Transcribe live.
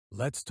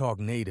Let's Talk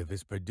Native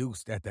is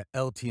produced at the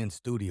LTN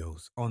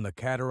Studios on the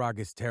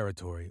Cattaraugus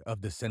territory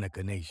of the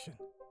Seneca Nation.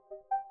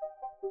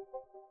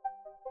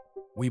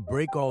 We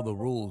break all the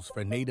rules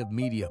for Native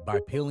media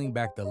by peeling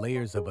back the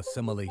layers of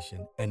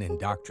assimilation and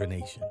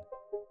indoctrination.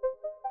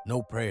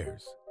 No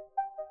prayers,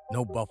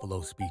 no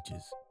buffalo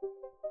speeches,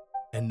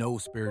 and no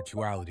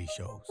spirituality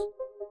shows.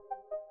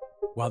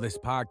 While this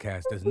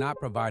podcast does not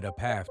provide a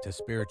path to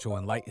spiritual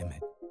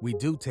enlightenment, we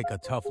do take a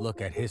tough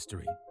look at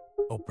history,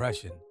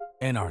 oppression,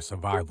 and our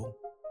survival.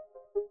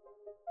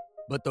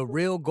 But the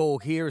real goal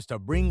here is to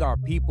bring our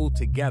people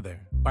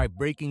together by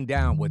breaking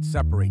down what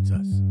separates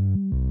us.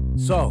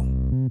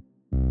 So,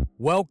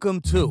 welcome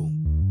to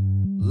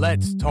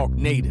Let's Talk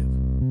Native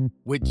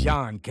with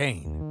John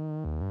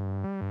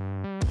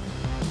Kane.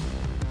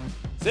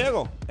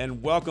 Sago,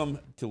 and welcome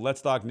to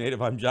Let's Talk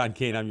Native. I'm John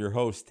Kane. I'm your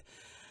host.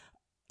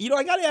 You know,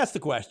 I got to ask the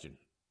question,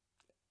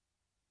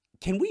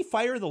 can we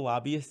fire the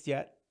lobbyists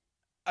yet?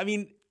 I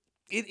mean,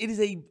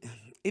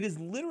 it is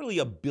literally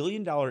a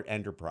billion-dollar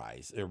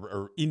enterprise,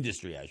 or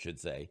industry, I should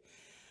say.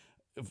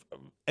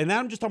 And now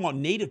I'm just talking about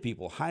Native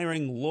people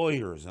hiring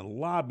lawyers and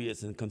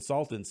lobbyists and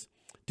consultants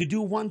to do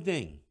one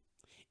thing: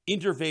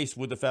 interface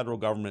with the federal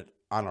government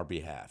on our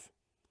behalf.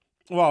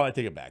 Well, I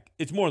take it back.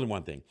 It's more than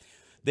one thing.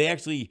 They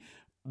actually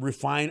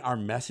refine our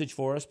message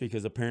for us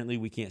because apparently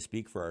we can't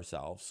speak for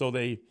ourselves. So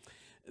they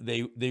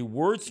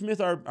wordsmith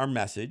our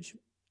message,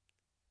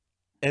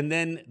 and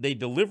then they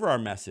deliver our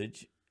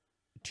message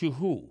to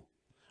who?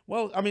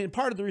 Well, I mean,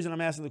 part of the reason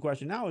I'm asking the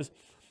question now is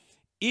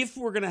if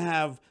we're going to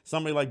have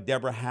somebody like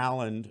Deborah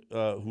Haaland,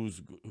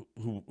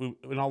 who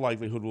in all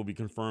likelihood will be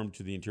confirmed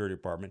to the Interior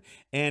Department,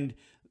 and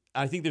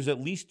I think there's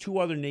at least two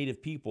other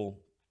Native people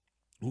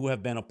who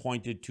have been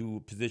appointed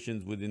to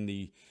positions within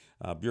the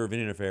Bureau of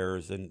Indian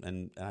Affairs,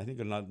 and I think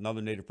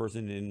another Native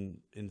person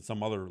in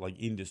some other like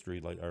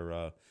industry, like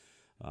or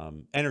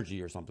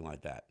energy or something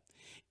like that.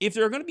 If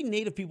there are going to be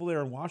Native people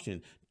there in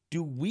Washington,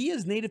 do we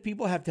as Native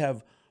people have to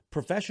have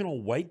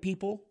professional white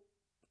people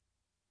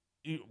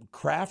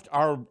craft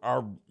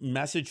our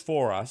message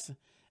for us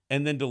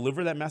and then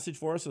deliver that message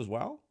for us as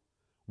well?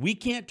 We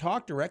can't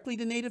talk directly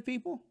to Native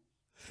people?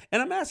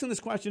 And I'm asking this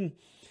question.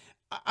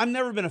 I've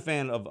never been a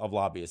fan of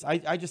lobbyists.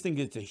 I just think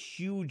it's a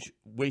huge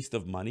waste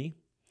of money,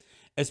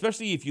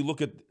 especially if you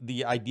look at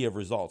the idea of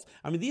results.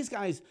 I mean, these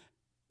guys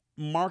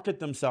market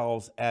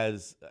themselves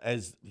as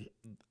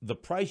the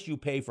price you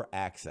pay for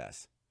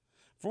access.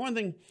 For one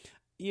thing,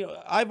 you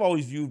know, I've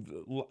always viewed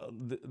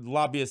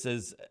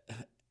lobbyists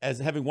as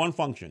having one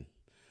function: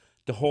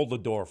 to hold the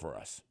door for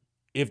us.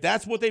 If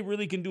that's what they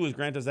really can do is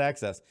grant us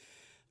access,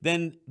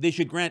 then they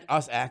should grant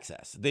us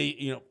access.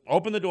 They,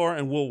 open the door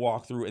and we'll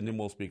walk through and then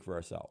we'll speak for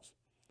ourselves.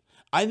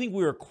 I think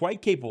we are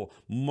quite capable.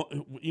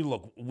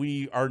 Look,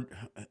 we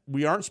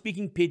aren't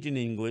speaking pidgin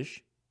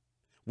English.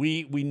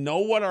 We know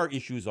what our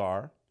issues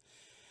are.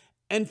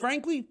 And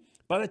frankly,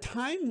 by the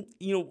time,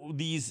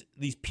 these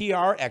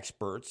PR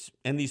experts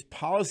and these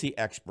policy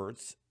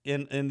experts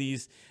and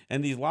these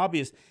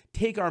lobbyists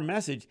take our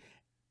message,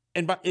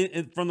 and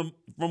from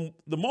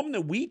the moment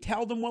that we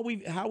tell them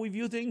how we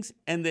view things,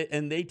 and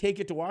they take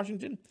it to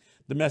Washington,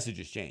 the message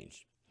has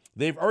changed.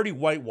 They've already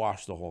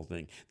whitewashed the whole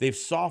thing. They've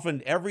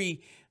softened every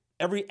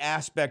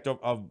aspect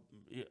of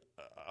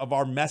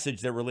our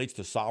message that relates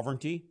to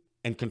sovereignty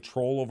and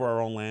control over our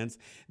own lands.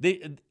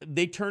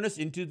 They turn us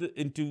into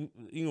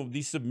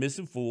these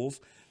submissive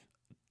fools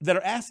that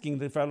are asking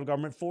the federal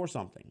government for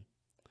something.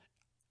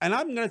 And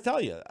I'm going to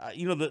tell you,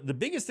 the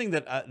biggest thing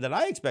that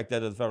I expect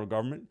out of the federal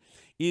government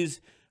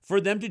is for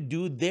them to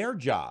do their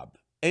job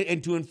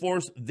and to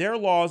enforce their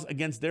laws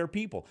against their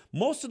people.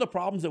 Most of the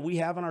problems that we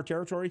have in our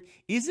territory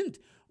isn't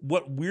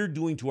what we're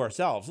doing to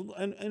ourselves,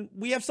 and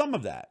we have some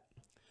of that.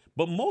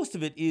 But most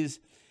of it is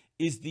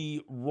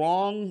the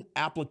wrong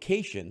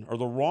application or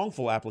the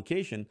wrongful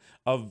application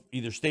of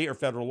either state or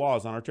federal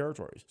laws on our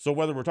territories. So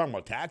whether we're talking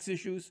about tax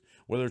issues,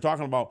 whether we're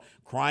talking about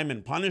crime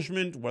and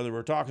punishment, whether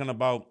we're talking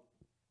about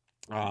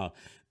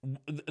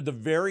the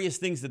various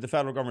things that the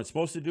federal government's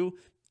supposed to do,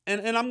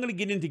 and I'm going to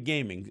get into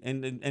gaming,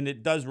 and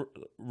it does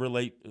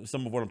relate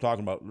some of what I'm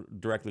talking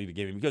about directly to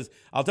gaming, because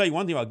I'll tell you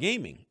one thing about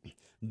gaming.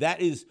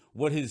 That is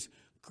what has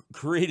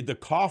created the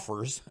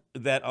coffers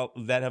that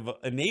have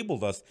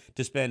enabled us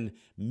to spend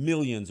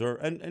millions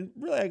and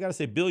really I got to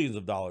say billions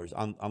of dollars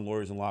on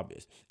lawyers and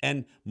lobbyists.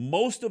 And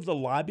most of the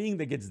lobbying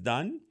that gets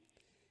done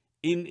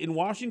in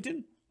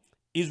Washington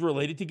is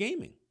related to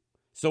gaming.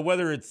 So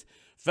whether it's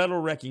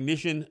federal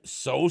recognition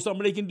so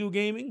somebody can do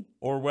gaming,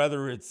 or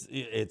whether it's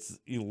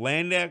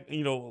land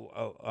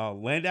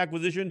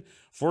acquisition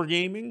for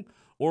gaming,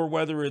 or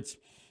whether it's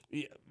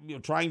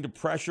trying to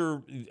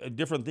pressure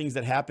different things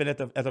that happen at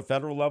the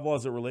federal level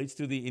as it relates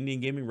to the Indian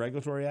Gaming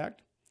Regulatory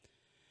Act.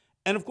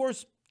 And of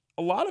course,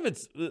 a lot of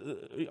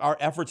our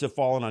efforts have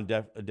fallen on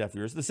deaf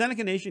ears. The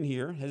Seneca Nation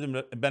here has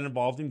been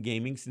involved in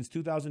gaming since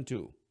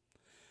 2002.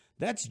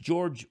 That's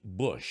George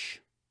Bush.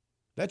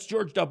 That's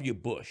George W.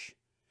 Bush.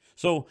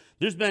 So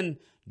there's been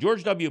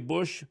George W.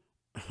 Bush,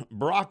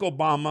 Barack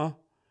Obama,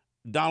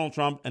 Donald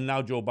Trump, and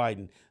now Joe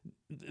Biden.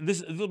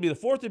 This will be the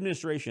fourth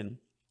administration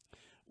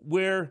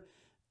where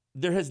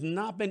there has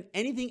not been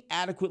anything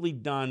adequately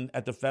done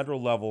at the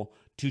federal level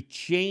to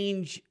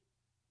change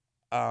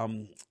how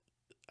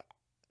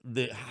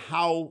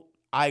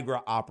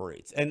IGRA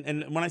operates.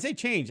 And when I say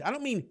change, I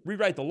don't mean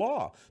rewrite the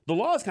law. The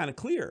law is kind of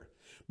clear.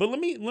 But let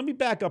me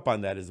back up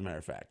on that, as a matter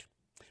of fact.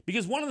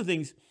 Because one of the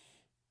things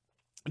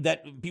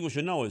that people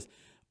should know is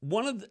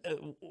one of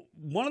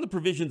the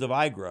provisions of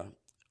IGRA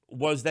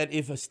was that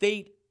if a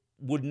state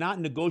would not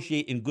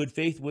negotiate in good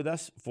faith with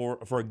us for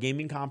a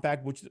gaming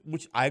compact,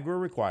 which IGRA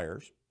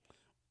requires,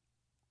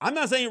 I'm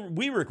not saying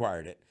we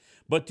required it,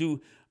 but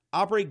to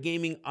operate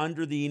gaming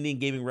under the Indian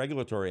Gaming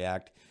Regulatory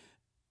Act,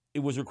 it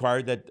was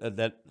required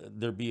that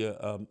there be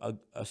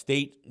a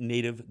state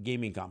native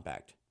gaming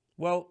compact.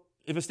 Well,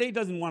 if a state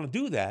doesn't want to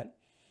do that,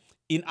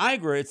 in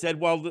IGRA it said,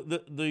 well,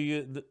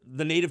 the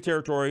native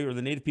territory or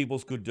the native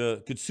peoples could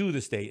sue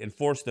the state and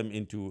force them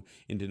into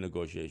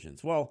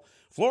negotiations. Well,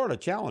 Florida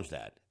challenged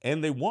that,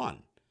 and they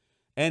won.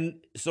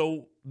 And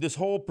so this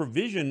whole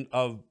provision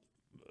of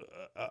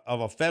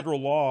a federal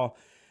law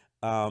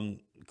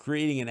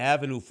creating an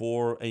avenue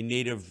for a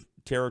native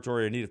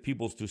territory or native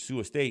peoples to sue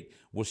a state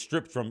was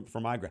stripped from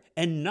IGRA,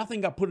 and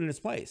nothing got put in its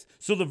place.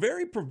 So the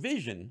very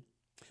provision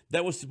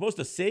that was supposed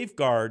to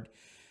safeguard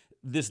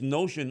this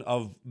notion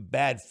of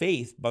bad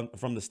faith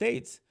from the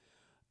states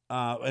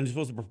and is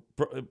supposed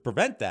to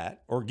prevent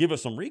that or give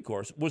us some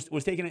recourse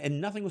was taken,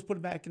 and nothing was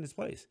put back in its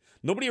place.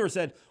 Nobody ever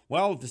said,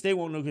 well, if the state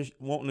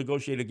won't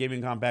negotiate a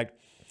gaming compact,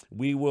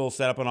 we will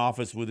set up an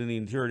office within the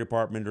Interior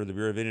Department or the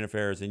Bureau of Indian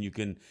Affairs, and you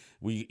can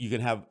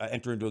have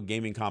enter into a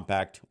gaming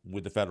compact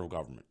with the federal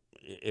government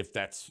if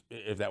that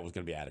was going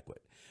to be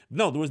adequate.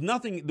 No, there was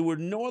nothing. There were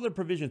no other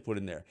provisions put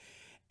in there.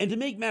 And to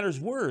make matters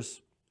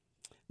worse,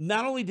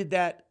 not only did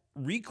that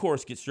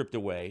recourse get stripped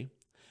away,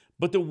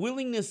 but the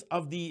willingness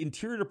of the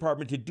Interior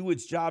Department to do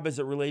its job as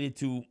it related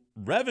to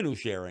revenue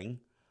sharing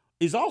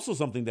is also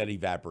something that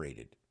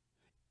evaporated.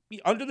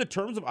 Under the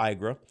terms of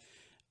IGRA,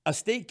 a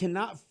state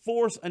cannot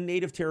force a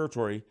native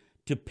territory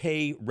to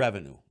pay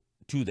revenue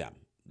to them.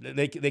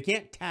 They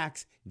can't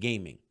tax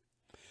gaming.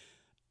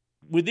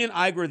 Within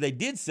IGRA, they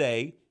did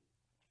say,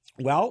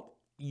 well,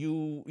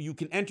 you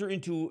can enter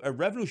into a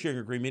revenue sharing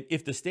agreement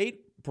if the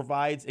state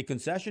provides a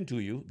concession to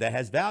you that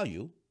has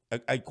value,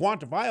 a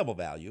quantifiable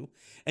value,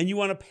 and you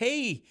want to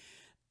pay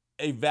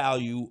a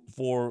value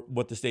for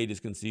what the state has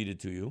conceded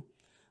to you,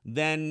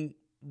 then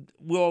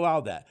we'll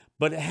allow that.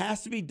 But it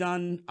has to be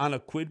done on a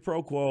quid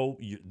pro quo.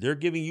 They're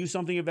giving you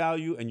something of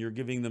value, and you're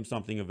giving them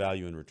something of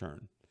value in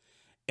return.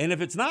 And if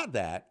it's not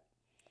that,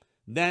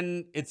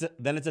 then it's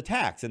a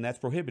tax, and that's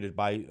prohibited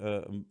by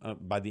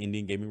the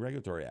Indian Gaming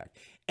Regulatory Act.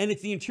 And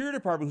it's the Interior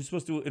Department who's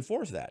supposed to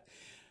enforce that.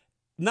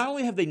 Not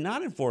only have they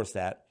not enforced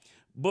that,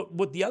 but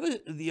what the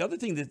other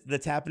thing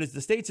that's happened is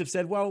the states have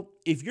said, well,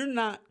 if you're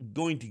not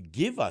going to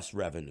give us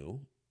revenue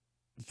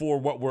for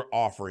what we're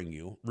offering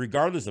you,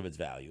 regardless of its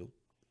value,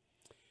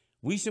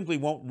 we simply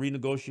won't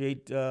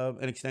renegotiate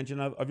an extension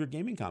of your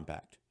gaming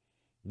compact.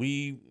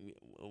 We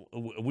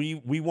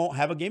won't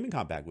have a gaming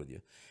compact with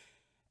you.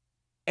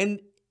 And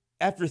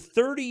after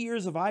 30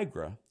 years of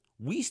IGRA,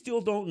 we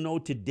still don't know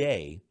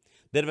today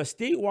that if a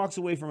state walks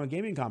away from a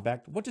gaming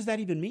compact, what does that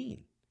even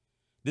mean?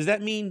 Does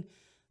that mean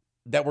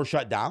that we're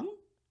shut down?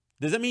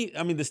 Does that mean,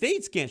 the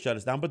states can't shut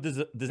us down, but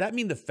does that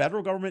mean the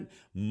federal government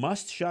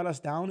must shut us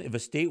down if a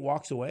state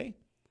walks away?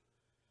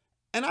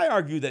 And I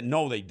argue that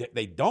no,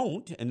 they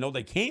don't, and no,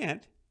 they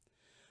can't.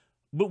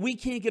 But we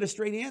can't get a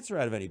straight answer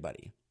out of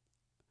anybody.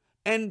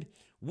 And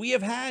we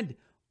have had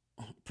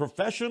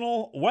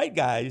professional white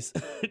guys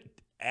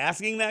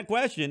asking that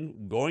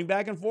question, going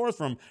back and forth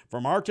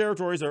from our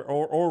territories,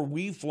 or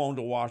we've flown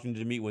to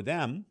Washington to meet with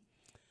them.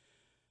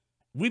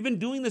 We've been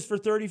doing this for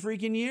 30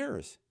 freaking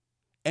years,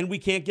 and we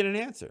can't get an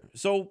answer.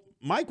 So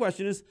my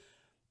question is,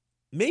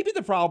 maybe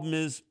the problem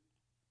is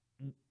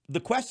the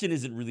question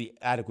isn't really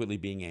adequately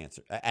being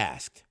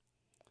asked.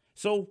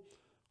 So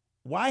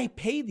why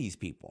pay these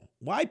people?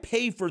 Why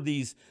pay for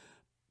these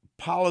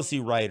policy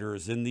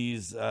writers and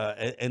these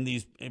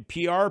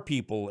PR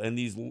people and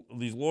these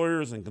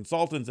lawyers and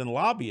consultants and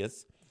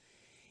lobbyists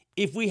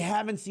if we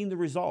haven't seen the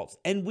results?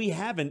 And we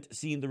haven't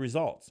seen the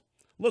results.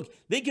 Look,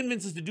 they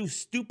convince us to do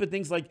stupid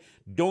things like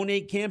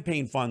donate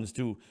campaign funds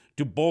to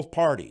both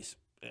parties.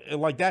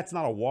 Like, that's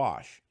not a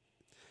wash.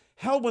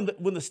 Hell,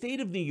 when the state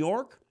of New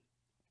York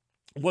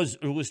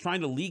was trying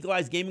to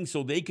legalize gaming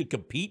so they could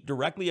compete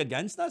directly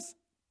against us,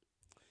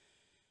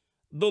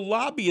 the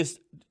lobbyists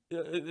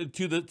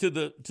to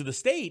the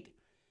state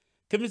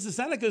convinced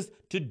the Senecas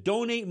to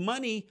donate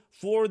money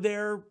for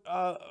their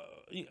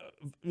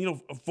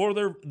for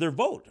their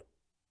vote,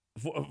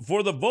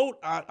 for the vote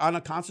on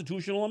a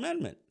constitutional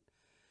amendment.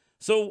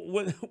 So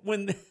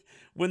when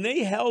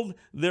they held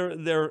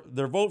their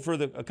vote for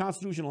the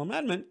constitutional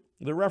amendment,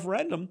 the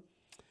referendum,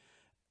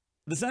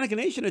 the Seneca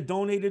Nation had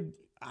donated,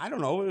 I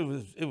don't know,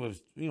 it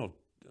was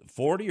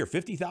 $40,000 or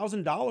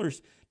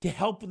 $50,000 to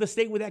help the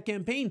state with that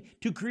campaign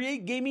to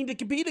create gaming to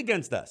compete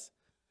against us.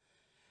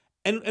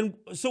 And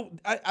so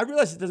I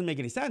realize it doesn't make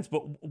any sense,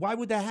 but why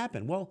would that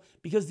happen? Well,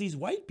 because these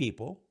white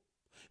people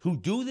who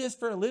do this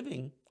for a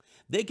living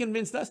They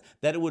convinced us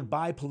that it would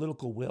buy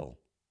political will.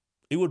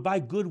 It would buy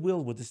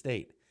goodwill with the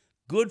state.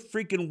 Good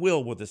freaking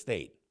will with the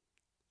state.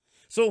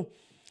 So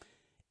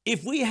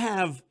if they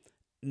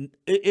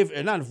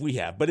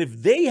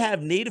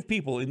have Native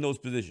people in those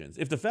positions,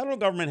 if the federal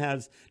government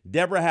has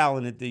Deborah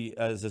Haaland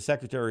as the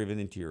Secretary of the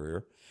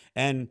Interior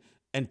and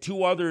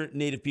 2 other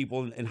Native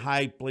people in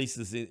high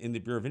places in the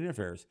Bureau of Indian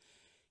Affairs,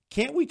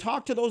 can't we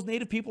talk to those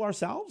Native people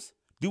ourselves?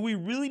 Do we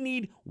really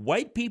need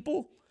white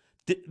people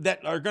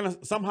that are going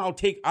to somehow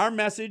take our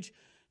message,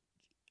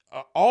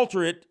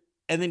 alter it,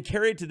 and then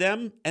carry it to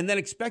them, and then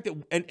expect it,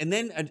 and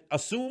then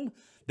assume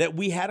that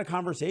we had a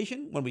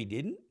conversation when we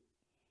didn't?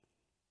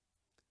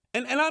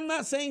 And I'm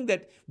not saying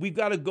that we've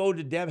got to go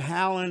to Deb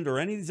Haaland or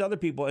any of these other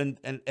people and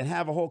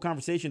have a whole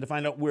conversation to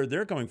find out where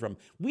they're coming from.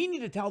 We need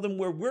to tell them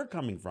where we're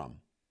coming from.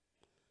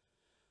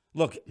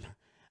 Look,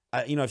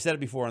 I've said it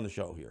before on the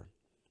show here.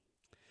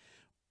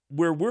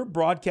 Where we're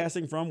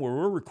broadcasting from, where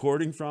we're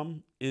recording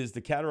from, is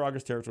the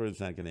Cattaraugus territory of the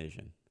Seneca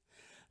Nation.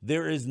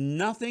 There is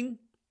nothing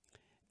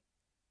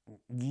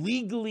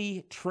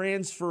legally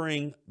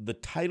transferring the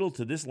title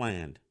to this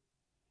land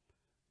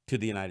to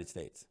the United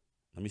States.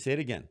 Let me say it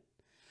again.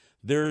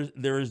 There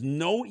is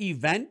no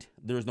event,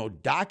 there is no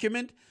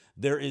document,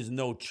 there is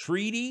no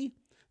treaty,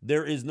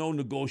 there is no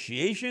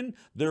negotiation,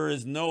 there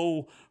is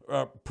no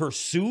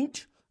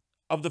pursuit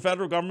of the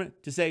federal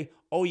government to say,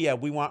 oh yeah,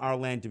 we want our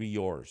land to be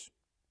yours.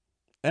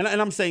 And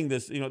I'm saying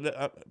this,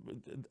 the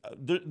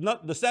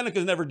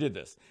Senecas never did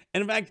this.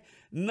 And in fact,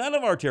 none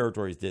of our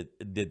territories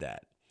did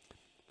that.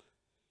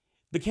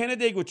 The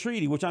Canandaigua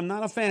Treaty, which I'm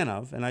not a fan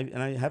of, and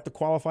I have to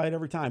qualify it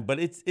every time, but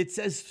it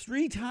says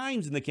 3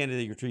 times in the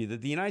Canandaigua Treaty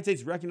that the United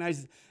States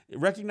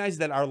recognizes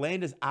that our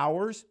land is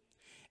ours,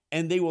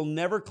 and they will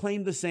never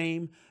claim the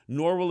same,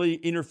 nor will they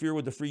interfere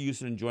with the free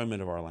use and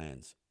enjoyment of our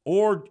lands,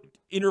 or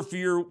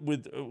interfere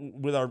with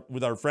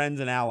our friends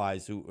and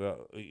allies who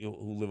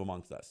live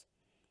amongst us.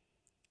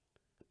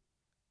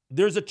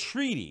 There's a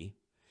treaty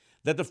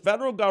that the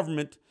federal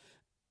government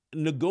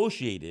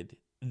negotiated.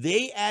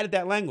 They added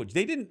that language.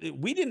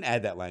 We didn't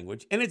add that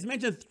language, and it's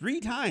mentioned 3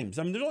 times.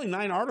 I mean, there's only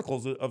 9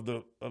 articles of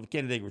the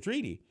Canandaigua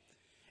Treaty,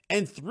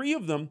 and 3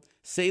 of them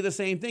say the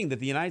same thing: that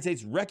the United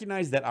States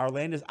recognizes that our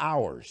land is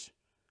ours,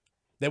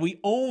 that we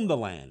own the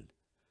land,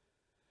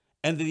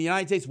 and that the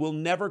United States will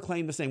never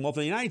claim the same. Well, if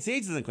the United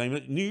States isn't claiming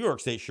it, New York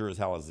State sure as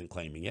hell isn't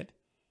claiming it,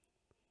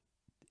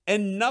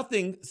 and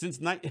nothing since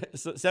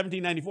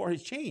 1794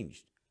 has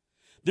changed.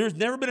 There's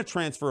never been a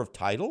transfer of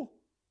title.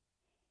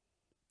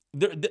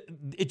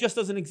 It just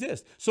doesn't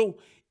exist. So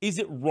is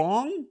it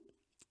wrong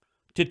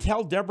to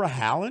tell Deborah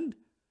Haaland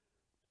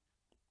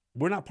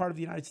we're not part of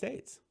the United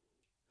States?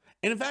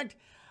 And in fact,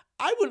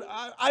 I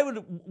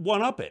would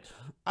one-up it.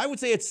 I would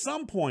say at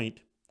some point,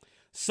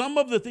 some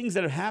of the things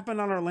that have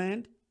happened on our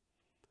land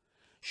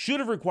should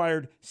have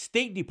required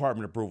State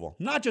Department approval,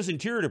 not just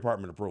Interior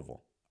Department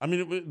approval. I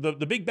mean,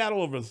 the big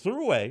battle over the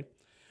Thruway,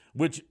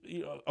 which,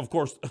 of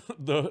course,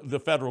 the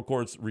federal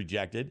courts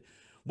rejected,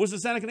 was the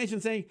Seneca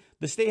Nation saying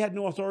the state had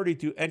no authority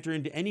to enter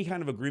into any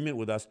kind of agreement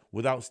with us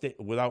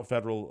without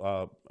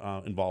federal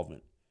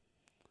involvement.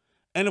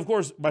 And, of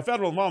course, by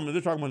federal involvement,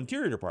 they're talking about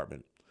Interior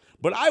Department.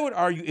 But I would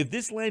argue if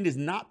this land is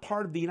not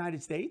part of the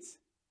United States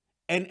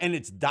and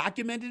it's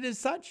documented as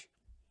such,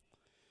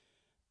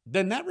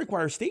 then that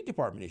requires State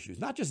Department issues,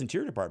 not just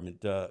Interior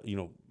Department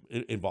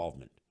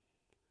involvement.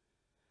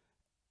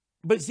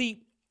 But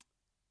see,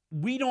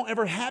 we don't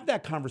ever have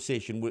that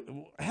conversation.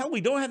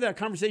 We don't have that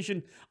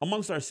conversation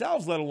amongst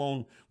ourselves, let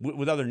alone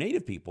with other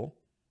Native people.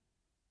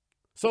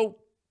 So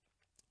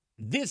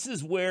this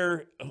is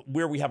where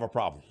we have a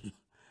problem.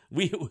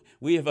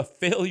 We have a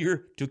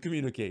failure to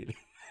communicate.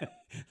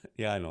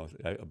 Yeah, I know.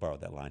 I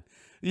borrowed that line.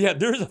 Yeah,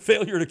 there's a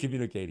failure to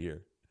communicate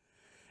here.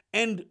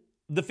 And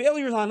the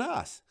failure is on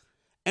us.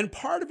 And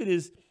part of it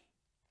is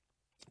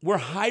we're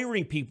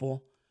hiring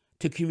people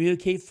to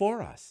communicate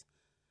for us.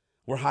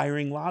 We're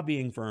hiring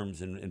lobbying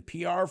firms and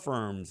PR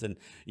firms and,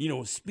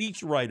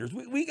 speech writers.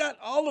 We got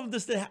all of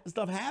this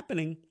stuff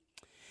happening,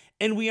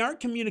 and we aren't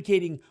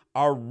communicating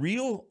our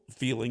real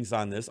feelings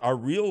on this, our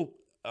real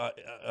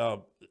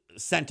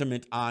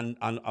sentiment on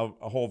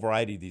a whole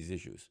variety of these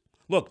issues.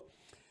 Look,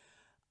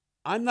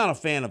 I'm not a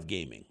fan of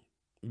gaming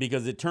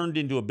because it turned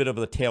into a bit of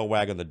the tail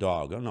wagging the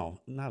dog. Oh, no,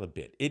 not a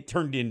bit. It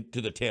turned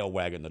into the tail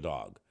wagging the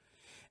dog.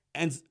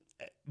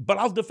 But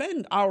I'll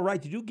defend our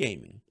right to do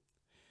gaming.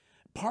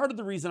 Part of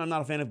the reason I'm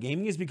not a fan of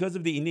gaming is because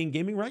of the Indian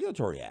Gaming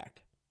Regulatory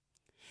Act.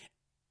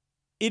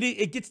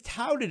 It gets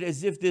touted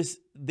as if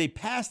they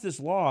passed this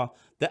law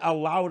that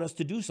allowed us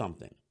to do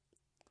something.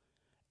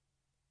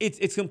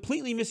 It's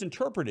completely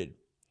misinterpreted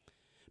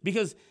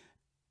because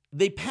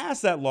they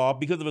passed that law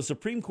because of a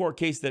Supreme Court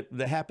case that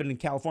happened in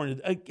California.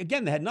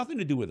 Again, that had nothing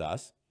to do with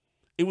us.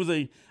 It was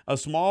a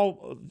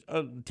small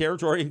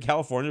territory in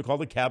California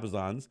called the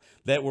Cabazons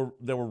that were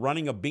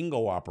running a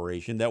bingo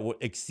operation that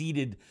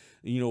exceeded,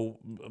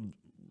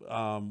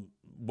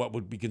 what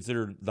would be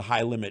considered the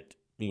high limit,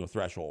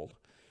 threshold.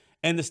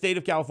 And the state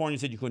of California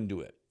said you couldn't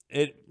do it.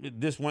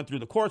 This went through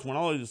the courts, went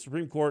all the way to the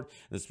Supreme Court,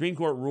 and the Supreme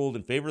Court ruled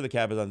in favor of the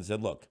Cabazons and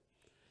said, look,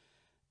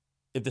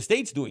 if the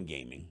state's doing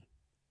gaming,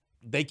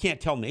 they can't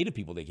tell Native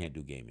people they can't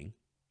do gaming.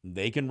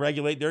 They can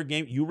regulate their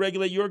game. You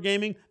regulate your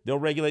gaming, they'll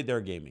regulate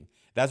their gaming.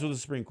 That's what the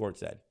Supreme Court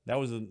said. That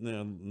was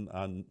in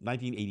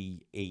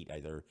 1988,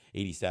 either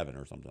 87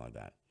 or something like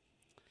that.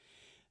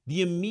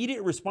 The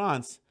immediate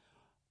response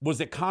was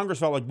that Congress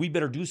felt like we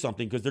better do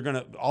something because they're going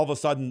to, all of a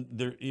sudden,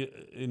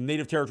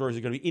 Native territories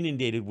are going to be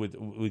inundated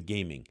with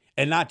gaming,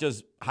 and not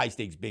just high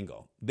stakes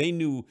bingo. They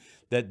knew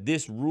that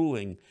this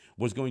ruling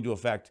was going to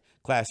affect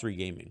Class 3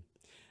 gaming.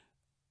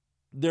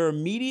 Their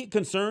immediate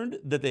concern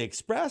that they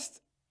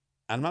expressed,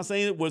 I'm not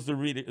saying it was the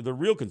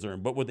real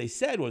concern, but what they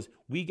said was,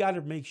 we got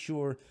to make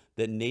sure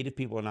that Native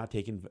people are not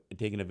taken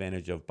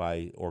advantage of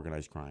by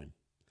organized crime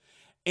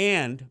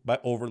and by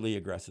overly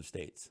aggressive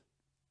states.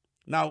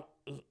 Now,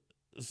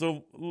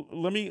 so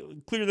let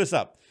me clear this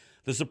up.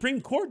 The Supreme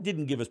Court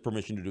didn't give us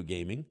permission to do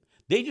gaming.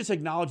 They just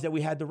acknowledged that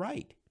we had the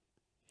right.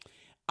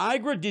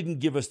 IGRA didn't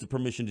give us the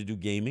permission to do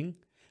gaming.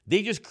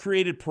 They just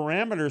created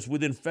parameters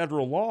within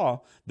federal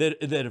law that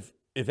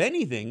if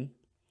anything,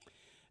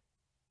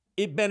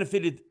 it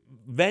benefited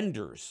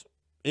vendors.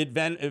 It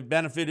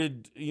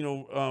benefited,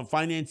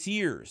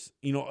 financiers.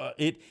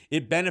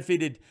 It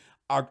benefited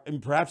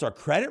perhaps our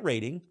credit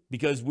rating,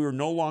 because we're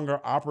no longer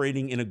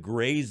operating in a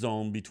gray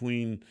zone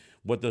between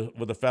what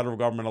the federal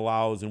government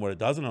allows and what it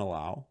doesn't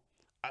allow.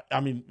 I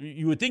mean,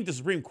 you would think the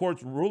Supreme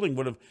Court's ruling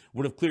would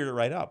have cleared it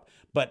right up,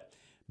 but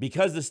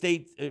because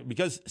states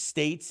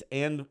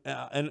and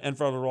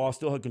federal law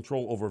still had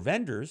control over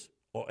vendors,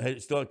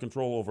 still had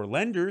control over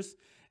lenders,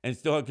 and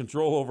still had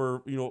control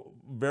over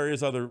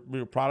various other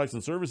products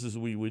and services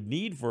we would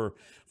need for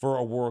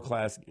a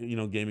world-class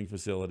gaming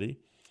facility.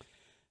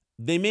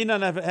 They may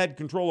not have had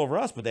control over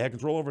us, but they had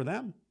control over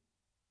them.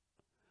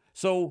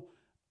 So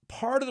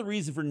part of the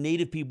reason for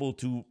Native people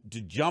to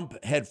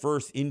jump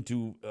headfirst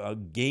into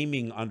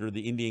gaming under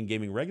the Indian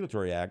Gaming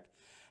Regulatory Act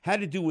had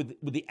to do with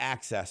the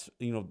access,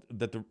 to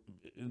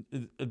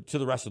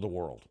the rest of the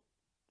world.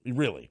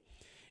 Really,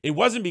 it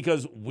wasn't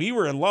because we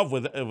were in love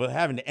with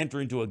having to enter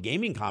into a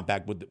gaming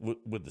compact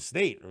with the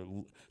state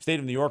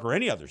of New York or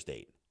any other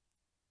state.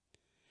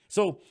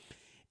 So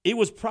it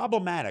was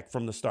problematic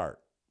from the start.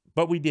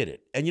 But we did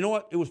it. And you know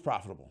what? It was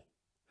profitable.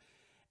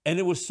 And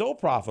it was so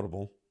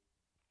profitable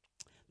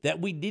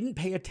that we didn't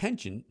pay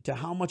attention to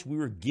how much we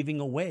were giving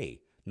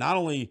away, not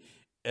only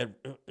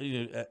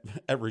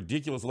at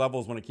ridiculous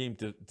levels when it came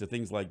to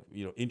things like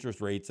interest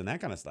rates and that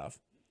kind of stuff.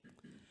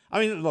 I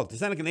mean, look, the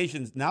Seneca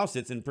Nation now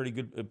sits in pretty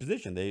good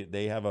position.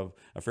 They have a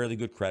fairly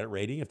good credit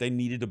rating. If they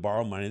needed to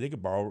borrow money, they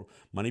could borrow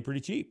money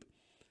pretty cheap.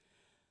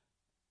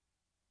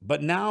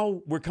 But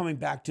now we're coming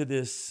back to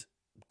this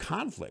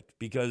conflict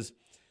because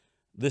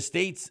the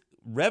state's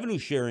revenue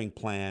sharing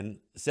plan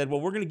said, well,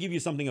 we're going to give you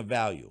something of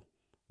value.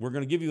 We're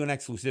going to give you an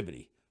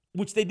exclusivity,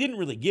 which they didn't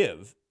really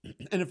give.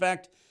 And in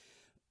fact,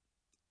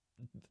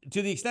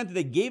 to the extent that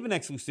they gave an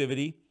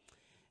exclusivity,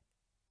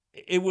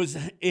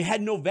 it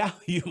had no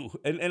value.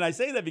 And I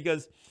say that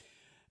because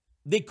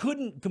they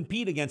couldn't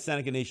compete against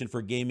Seneca Nation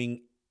for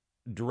gaming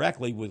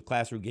directly with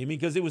Class 3 gaming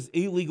because it was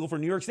illegal for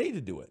New York State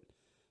to do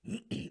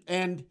it.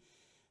 And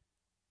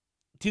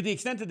to the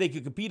extent that they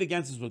could compete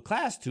against us with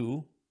Class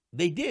 2,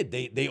 they did.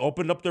 They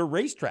opened up their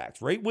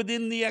racetracks right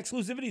within the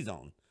exclusivity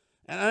zone.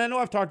 And I know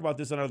I've talked about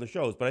this on other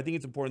shows, but I think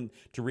it's important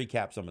to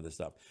recap some of this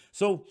stuff.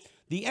 So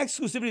the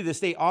exclusivity the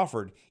state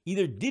offered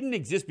either didn't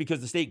exist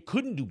because the state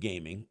couldn't do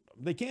gaming.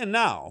 They can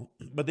now,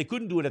 but they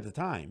couldn't do it at the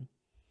time.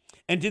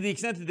 And to the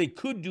extent that they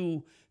could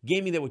do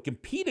gaming that would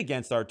compete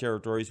against our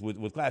territories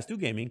with Class 2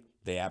 gaming,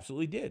 they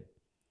absolutely did.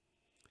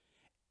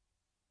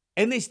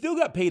 And they still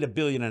got paid $1.5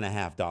 billion.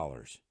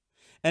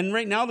 And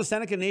right now, the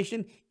Seneca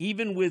Nation,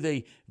 even with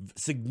a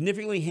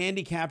significantly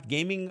handicapped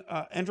gaming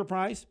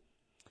enterprise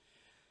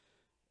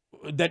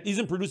that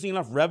isn't producing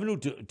enough revenue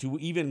to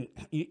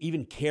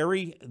even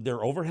carry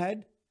their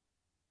overhead,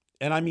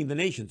 and I mean the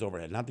nation's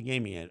overhead, not the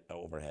gaming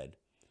overhead,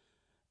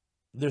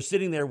 they're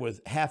sitting there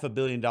with $500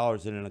 million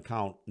in an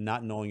account,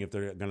 not knowing if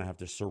they're going to have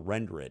to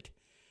surrender it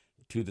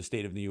to the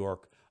state of New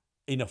York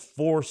in a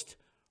forced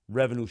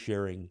revenue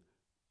sharing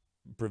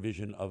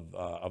provision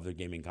of their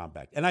gaming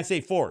compact. And I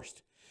say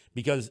forced,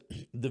 because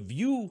the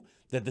view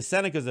that the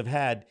Senecas have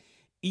had,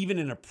 even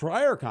in a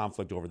prior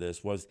conflict over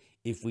this, was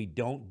if we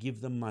don't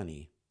give them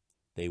money,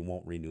 they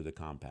won't renew the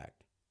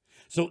compact.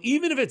 So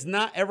even if it's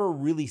not ever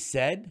really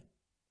said,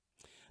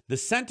 the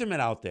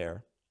sentiment out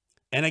there,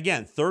 and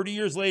again, 30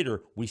 years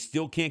later, we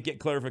still can't get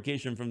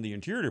clarification from the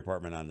Interior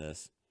Department on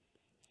this.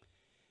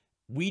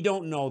 We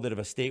don't know that if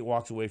a state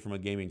walks away from a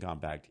gaming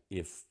compact,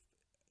 if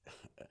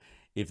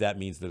that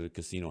means that a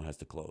casino has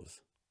to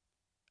close.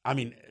 I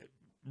mean,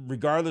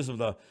 regardless of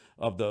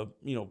the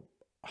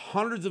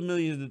hundreds of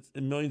millions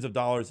and millions of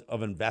dollars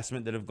of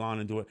investment that have gone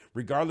into it,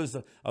 regardless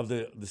of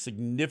the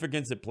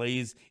significance it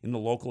plays in the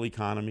local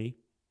economy.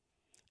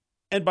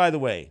 And by the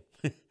way,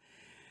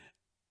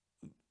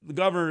 the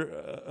governor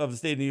of the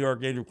state of New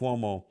York, Andrew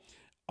Cuomo,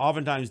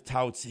 oftentimes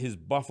touts his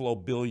Buffalo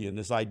Billion,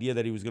 this idea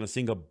that he was going to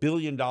sink $1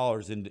 billion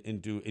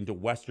into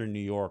Western New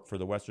York for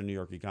the Western New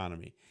York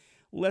economy.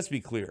 Let's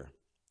be clear.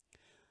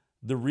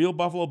 The real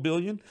Buffalo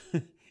billion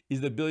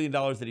is the $1 billion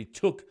that he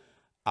took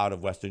out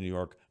of Western New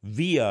York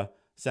via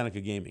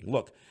Seneca Gaming.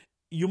 Look,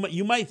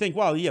 you might think,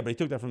 well, yeah, but he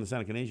took that from the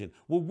Seneca Nation.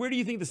 Well, where do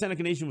you think the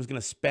Seneca Nation was going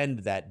to spend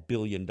that $1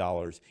 billion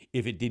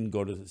if it didn't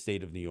go to the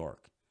state of New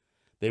York?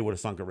 They would have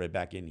sunk it right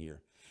back in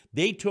here.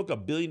 They took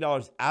 $1 billion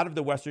out of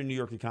the Western New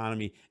York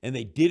economy, and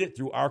they did it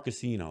through our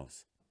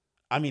casinos.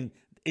 I mean,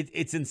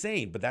 it's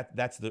insane, but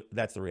that's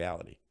the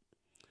reality.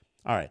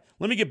 All right,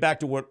 let me get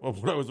back to what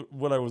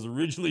I was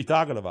originally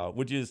talking about,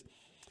 which is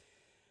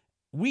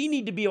we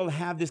need to be able to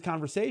have this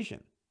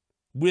conversation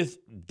with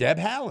Deb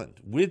Haaland,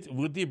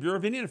 with the Bureau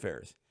of Indian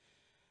Affairs,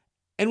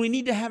 and we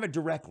need to have it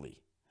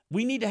directly.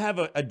 We need to have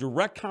a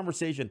direct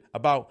conversation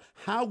about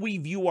how we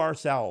view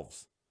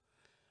ourselves,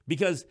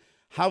 because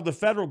how the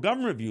federal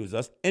government views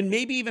us, and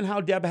maybe even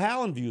how Deb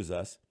Haaland views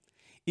us,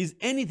 is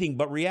anything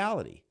but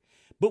reality.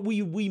 But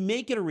we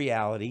make it a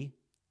reality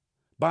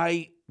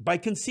by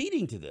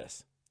conceding to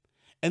this.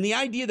 And the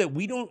idea that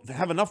we don't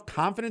have enough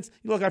confidence,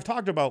 look, I've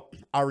talked about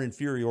our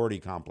inferiority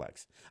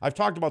complex. I've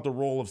talked about the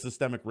role of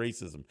systemic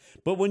racism.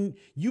 But when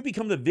you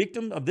become the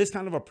victim of this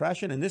kind of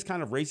oppression and this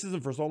kind of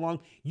racism for so long,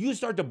 you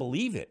start to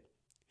believe it.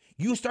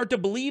 You start to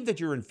believe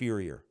that you're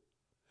inferior,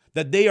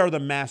 that they are the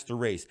master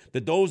race,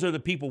 that those are the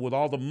people with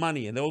all the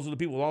money, and those are the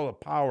people with all the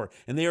power,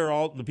 and they are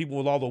all the people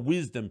with all the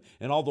wisdom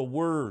and all the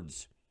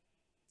words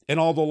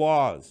and all the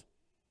laws.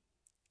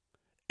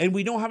 And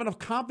we don't have enough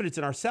confidence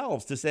in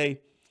ourselves to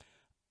say,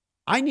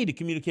 I need to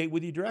communicate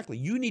with you directly.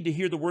 You need to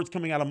hear the words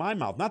coming out of my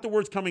mouth, not the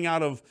words coming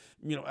out of,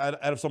 out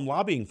of some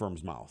lobbying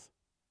firm's mouth.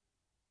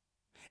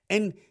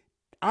 And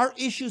our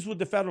issues with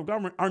the federal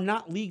government are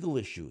not legal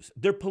issues.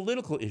 They're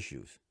political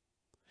issues.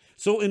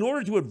 So in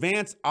order to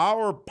advance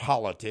our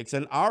politics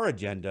and our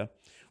agenda,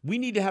 we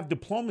need to have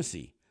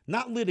diplomacy,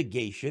 not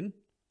litigation,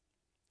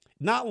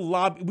 not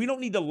lobby. We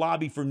don't need to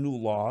lobby for new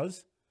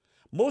laws.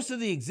 Most of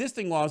the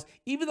existing laws,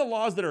 even the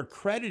laws that are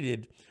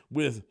credited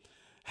with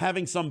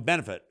having some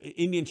benefit,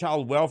 Indian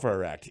Child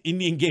Welfare Act,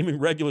 Indian Gaming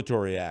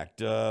Regulatory Act,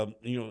 the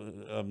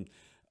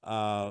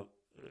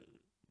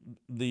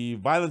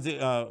Violence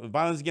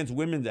Against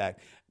Women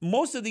Act.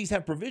 Most of these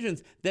have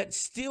provisions that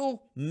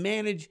still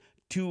manage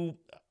to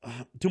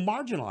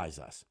marginalize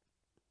us.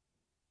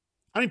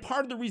 I mean,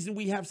 part of the reason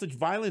we have such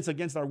violence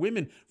against our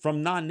women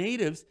from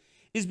non-natives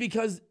is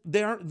because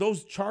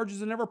those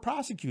charges are never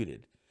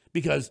prosecuted,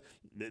 because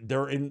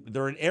they're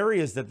in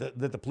areas that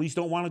the police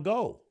don't want to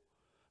go.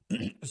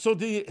 So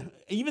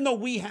even though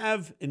we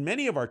have in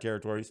many of our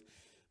territories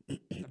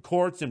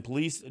courts and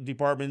police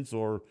departments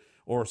or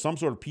some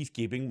sort of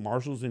peacekeeping,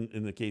 marshals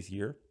in the case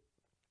here,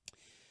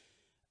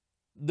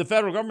 the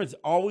federal government's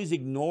always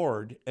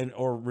ignored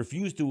or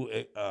refused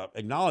to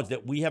acknowledge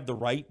that we have the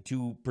right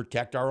to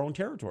protect our own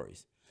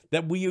territories,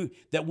 that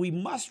we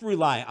must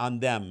rely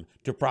on them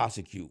to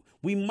prosecute.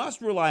 We must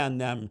rely on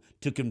them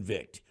to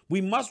convict.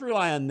 We must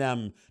rely on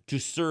them to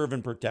serve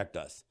and protect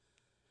us.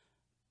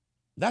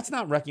 That's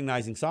not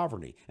recognizing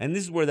sovereignty. And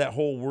this is where that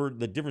whole word,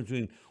 the difference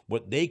between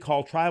what they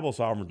call tribal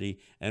sovereignty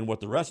and what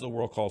the rest of the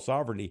world calls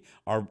sovereignty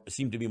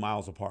seem to be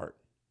miles apart.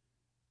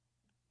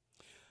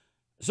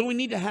 So we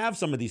need to have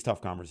some of these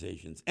tough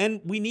conversations,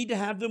 and we need to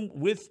have them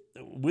with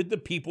the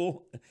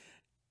people,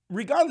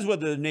 regardless of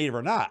whether they're native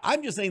or not.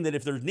 I'm just saying that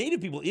if there's native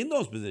people in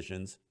those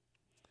positions,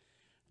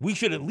 we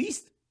should at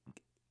least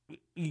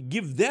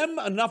give them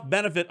enough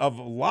benefit of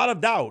a lot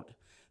of doubt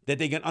that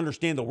they can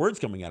understand the words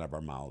coming out of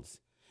our mouths,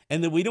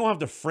 and that we don't have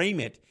to frame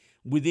it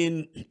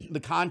within the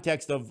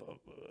context of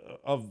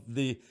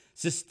the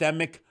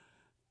systemic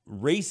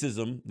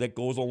racism that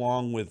goes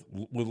along with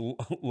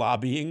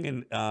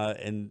lobbying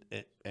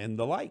and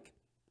the like.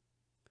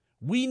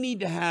 We need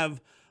to have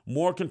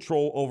more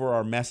control over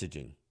our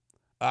messaging.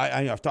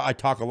 I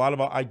talk a lot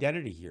about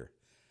identity here.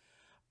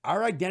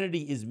 Our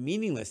identity is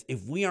meaningless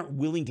if we aren't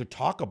willing to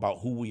talk about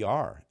who we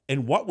are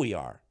and what we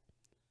are.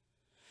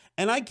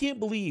 And I can't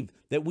believe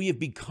that we have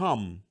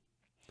become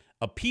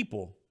a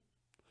people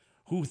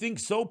who think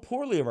so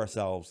poorly of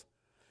ourselves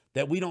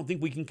that we don't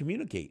think we can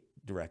communicate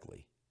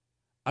directly.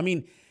 I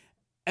mean,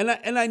 and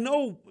I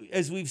know,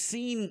 as we've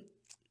seen,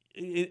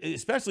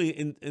 especially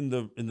in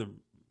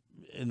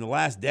the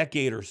last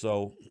decade or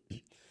so,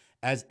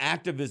 as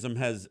activism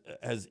has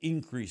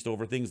increased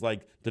over things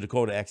like the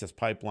Dakota Access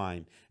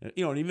Pipeline, and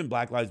even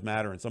Black Lives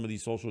Matter and some of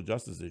these social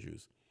justice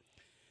issues,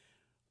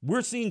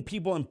 we're seeing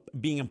people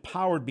being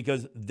empowered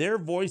because their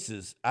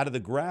voices out of the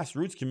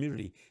grassroots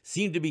community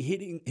seem to be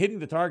hitting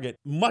the target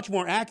much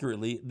more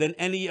accurately than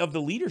any of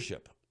the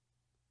leadership.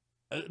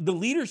 The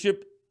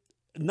leadership,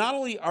 not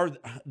only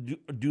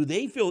do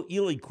they feel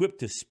ill-equipped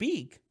to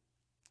speak,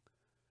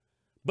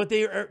 but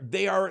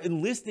they are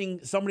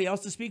enlisting somebody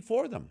else to speak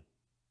for them.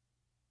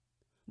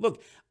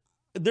 Look,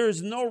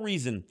 there's no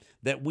reason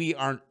that we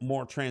aren't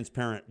more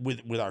transparent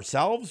with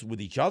ourselves,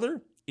 with each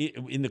other,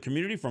 in the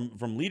community,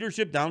 from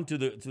leadership down to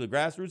the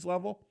grassroots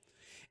level.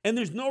 And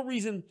there's no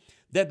reason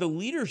that the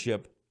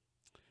leadership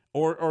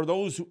or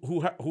those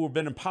who have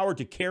been empowered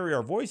to carry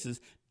our voices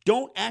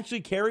don't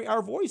actually carry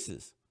our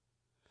voices.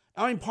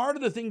 I mean, part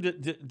of the thing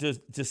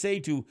to say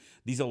to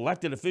these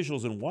elected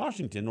officials in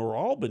Washington or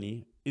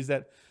Albany is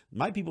that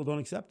my people don't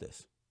accept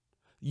this.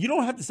 You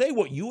don't have to say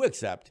what you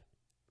accept.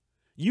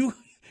 You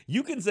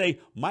can say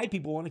my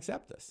people won't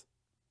accept this.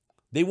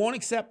 They won't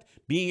accept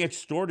being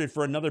extorted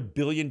for another $1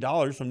 billion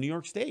from New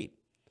York State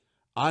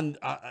on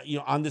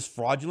this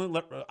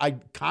fraudulent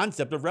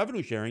concept of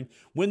revenue sharing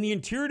when the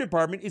Interior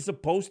Department is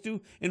supposed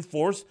to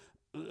enforce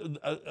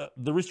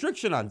the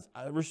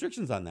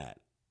restrictions on that.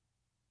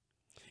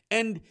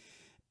 And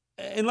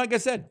like I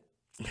said,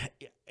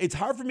 it's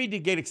hard for me to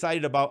get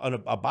excited about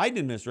a Biden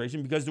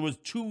administration because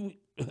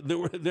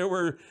there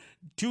were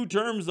two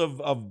terms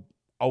of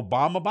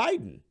Obama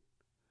Biden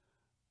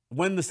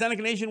when the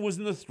Seneca Nation was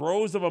in the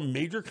throes of a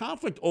major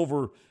conflict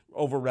over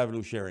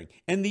revenue sharing,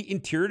 and the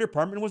Interior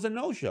Department was a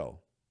no-show.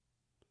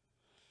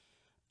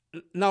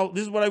 Now,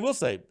 this is what I will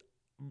say.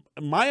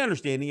 My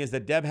understanding is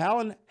that Deb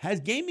Haaland has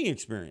gaming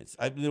experience.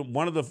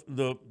 One of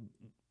the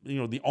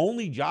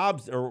only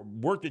jobs or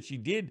work that she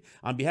did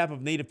on behalf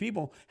of Native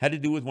people had to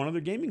do with one of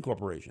their gaming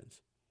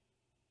corporations.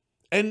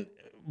 And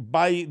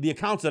by the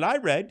accounts that I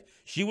read,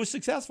 she was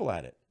successful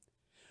at it.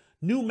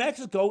 New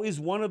Mexico is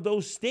one of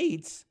those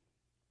states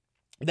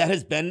that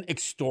has been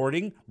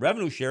extorting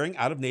revenue sharing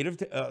out of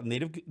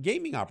native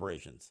gaming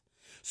operations.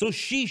 So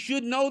she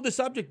should know the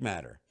subject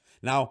matter.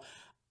 Now,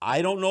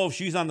 I don't know if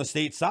she's on the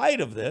state side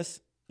of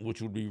this,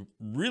 which would be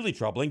really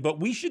troubling,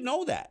 but we should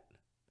know that.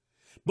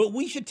 But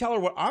we should tell her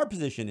what our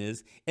position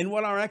is and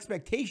what our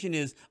expectation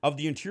is of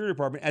the Interior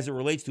Department as it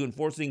relates to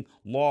enforcing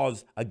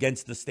laws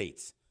against the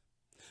states.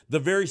 The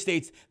very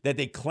states that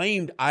they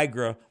claimed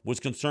IGRA was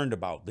concerned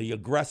about, the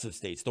aggressive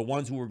states, the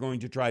ones who were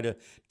going to try to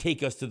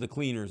take us to the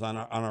cleaners on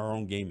our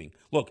own gaming.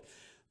 Look,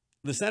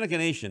 the Seneca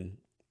Nation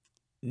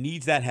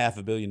needs that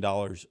 $500 million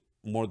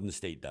more than the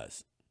state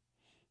does.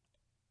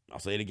 I'll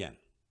say it again.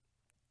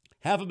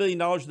 $500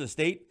 million to the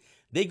state,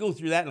 they go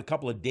through that in a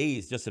couple of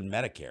days just in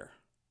Medicare.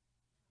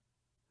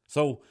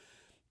 So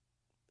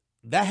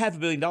that $500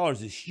 million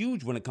is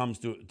huge when it comes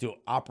to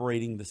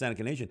operating the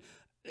Seneca Nation.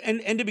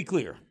 And to be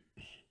clear,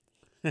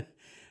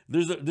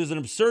 there's an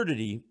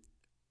absurdity,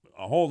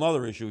 a whole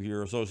other issue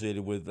here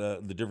associated with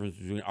the difference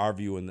between our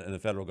view and the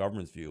federal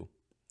government's view.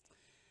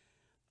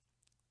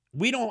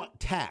 We don't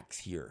tax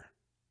here.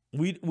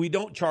 We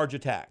don't charge a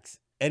tax,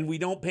 and we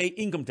don't pay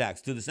income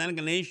tax to the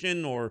Seneca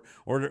Nation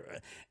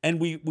and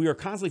we are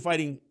constantly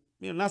fighting,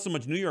 not so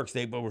much New York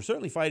State, but we're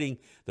certainly fighting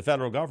the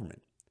federal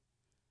government.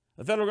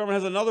 The federal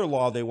government has another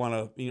law they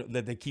want to,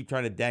 that they keep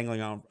trying to dangle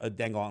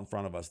out in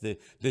front of us. The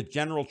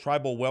General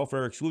Tribal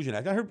Welfare Exclusion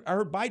Act. I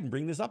heard Biden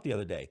bring this up the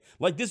other day.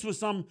 Like this was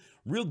some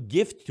real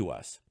gift to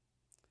us.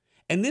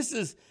 And this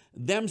is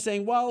them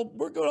saying, well,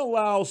 we're going to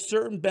allow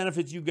certain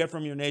benefits you get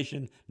from your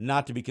nation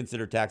not to be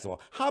considered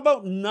taxable. How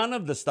about none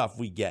of the stuff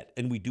we get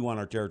and we do on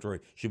our territory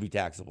should be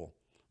taxable?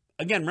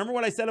 Again, remember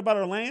what I said about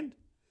our land?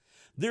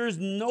 There is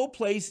no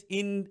place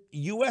in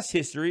U.S.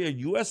 history or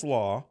U.S.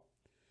 law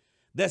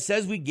that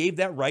says we gave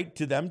that right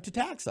to them to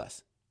tax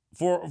us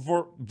for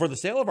the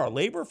sale of our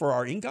labor, for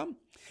our income.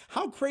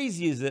 How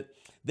crazy is it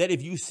that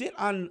if you sit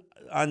on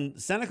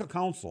Seneca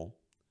Council,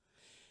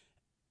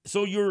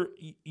 so you're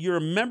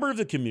a member of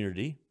the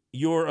community,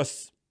 you're a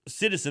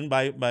citizen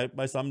by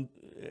some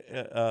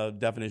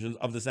definitions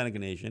of the Seneca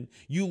Nation,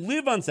 you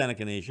live on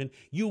Seneca Nation,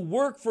 you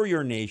work for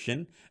your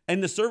nation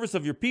and the service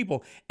of your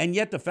people, and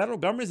yet the federal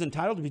government is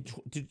entitled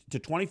to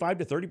 25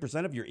 to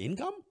 30% of your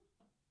income?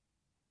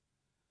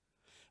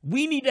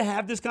 We need to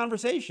have this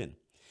conversation.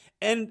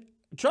 And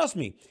trust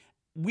me,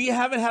 we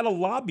haven't had a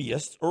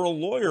lobbyist or a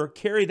lawyer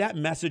carry that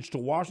message to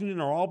Washington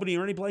or Albany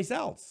or anyplace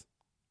else.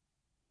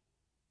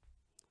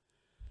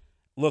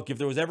 Look, if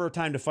there was ever a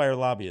time to fire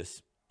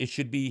lobbyists, it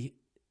should be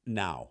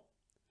now.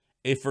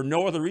 If for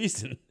no other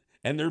reason,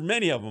 and there are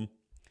many of them,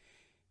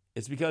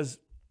 it's because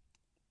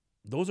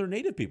those are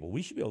Native people.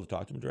 We should be able to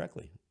talk to them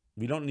directly.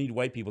 We don't need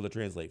white people to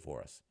translate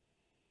for us.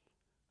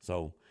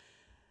 So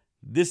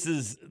this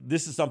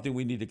is something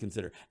we need to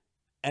consider.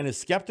 And as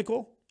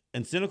skeptical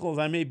and cynical as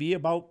I may be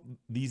about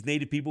these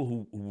Native people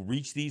who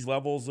reach these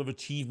levels of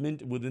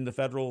achievement within the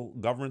federal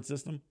government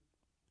system,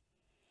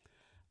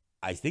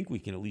 I think we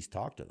can at least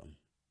talk to them.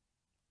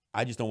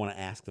 I just don't want to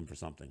ask them for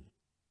something.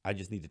 I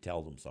just need to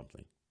tell them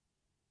something.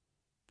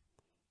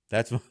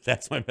 That's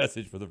my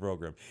message for the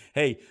program.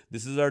 Hey,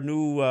 this is our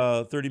new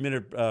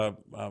 30-minute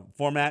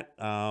format.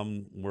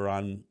 We're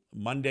on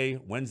Monday,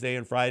 Wednesday,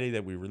 and Friday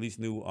that we release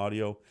new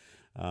audio.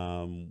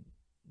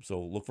 So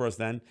look for us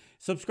then.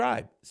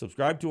 Subscribe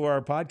to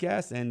our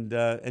podcast,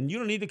 and you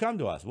don't need to come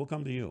to us. We'll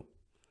come to you.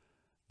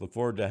 Look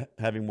forward to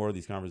having more of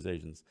these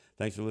conversations.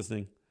 Thanks for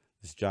listening.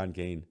 This is John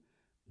Kane.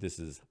 This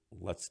is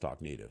Let's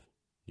Talk Native.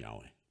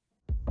 Yahweh.